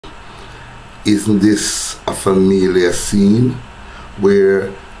Isn't this a familiar scene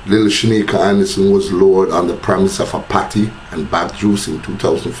where little Shaneka Anderson was lowered on the premise of a patty and back juice in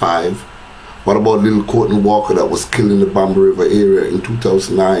 2005? What about little Courtney Walker that was killed in the Bamba River area in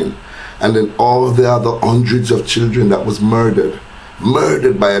 2009? And then all the other hundreds of children that was murdered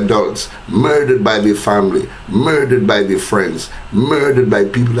by adults, murdered by their family, murdered by their friends, murdered by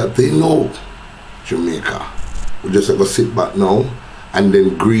people that they know. Jamaica, we just have to sit back now and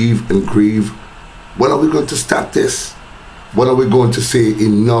then grieve and grieve. When are we going to start this? When are we going to say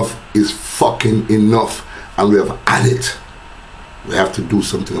enough is fucking enough? And we have had it. We have to do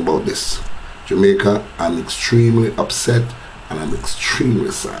something about this. Jamaica, I'm extremely upset and I'm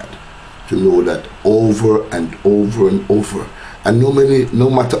extremely sad to know that over and over and over. And no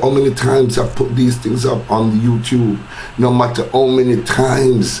matter how many times I've put these things up on YouTube, no matter how many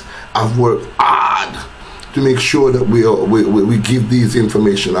times I've worked hard to make sure that we give these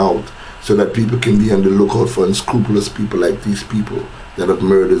information out so that people can be on the lookout for unscrupulous people like these people that have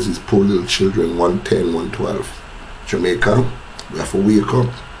murdered these poor little children, 110, 112. Jamaica, we have to wake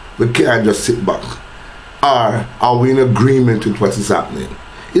up. We can't just sit back. Or are we in agreement with what is happening?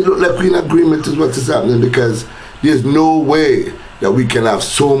 It looks like we're in agreement with what is happening because there's no way that we can have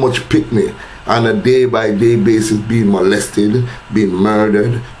so much picnic on a day-by-day basis being molested, being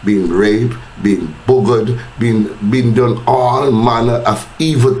murdered, being raped, being boogered, being done all manner of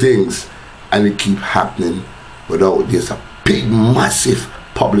evil things, and it keep happening without there's a big, massive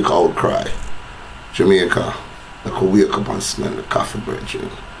public outcry. Jamaica, I could wake up and smell the coffee bread.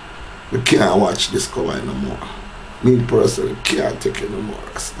 We can't watch this go on no more. Me personally can't take it no more,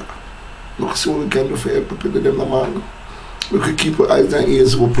 Rasta. Look, see what we can do for help people them, no man. We could keep our eyes and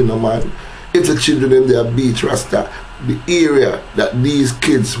ears open, no man. If the children in their beach, Rasta, the area that these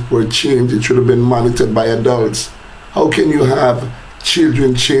kids were changed, it should have been monitored by adults. How can you have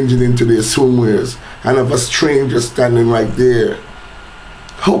children changing into their swimwears and have a stranger standing right there?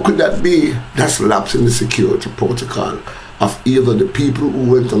 How could that be? That's lapse in the security protocol of either the people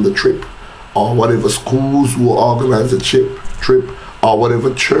who went on the trip or whatever schools who organized the trip or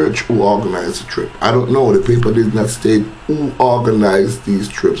whatever church who organized the trip. I don't know. The paper did not state who organized these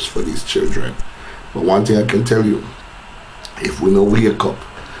trips for these children. But one thing I can tell you, if we don't wake up,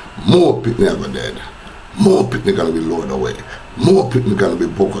 more people are dead. More people are going to be lowered away. More people are going to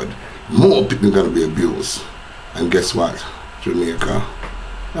be boogered. More people are going to be abused. And guess what? Jamaica,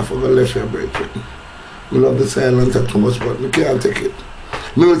 I forgot to let you break it. We love the silence too much, but we can't take it.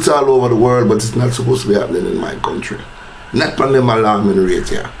 I know it's all over the world, but it's not supposed to be happening in my country. Not on them alarming rate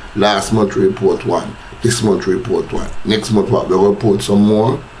here. Last month report 1. This month report 1. Next month what? We're going to report some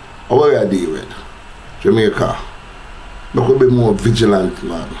more. Or what are we dealing with? Jamaica. We could be more vigilant,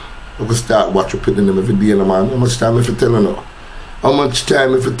 man. We could start watching them every day, man. How much time if you telling us? How much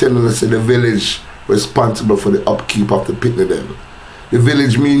time if you telling us the village responsible for the upkeep of the picnic them? The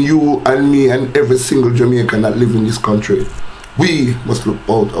village mean you and me and every single Jamaican that live in this country. We must look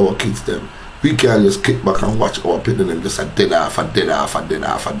out our kids them. We can't just kick back and watch our picnic them just a dead off.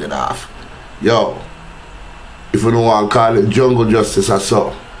 Yo, if we don't want to call it jungle justice or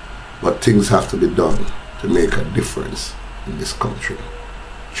so, but things have to be done to make a difference in this country.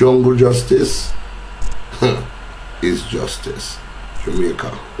 Jungle justice is justice.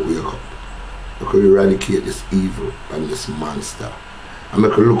 Jamaica, wake up. We could eradicate this evil and this monster. And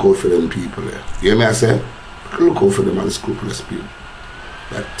make a look out for them people there. You hear me I say? Make a look out for them unscrupulous people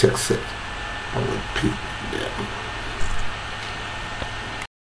that takes it our people there.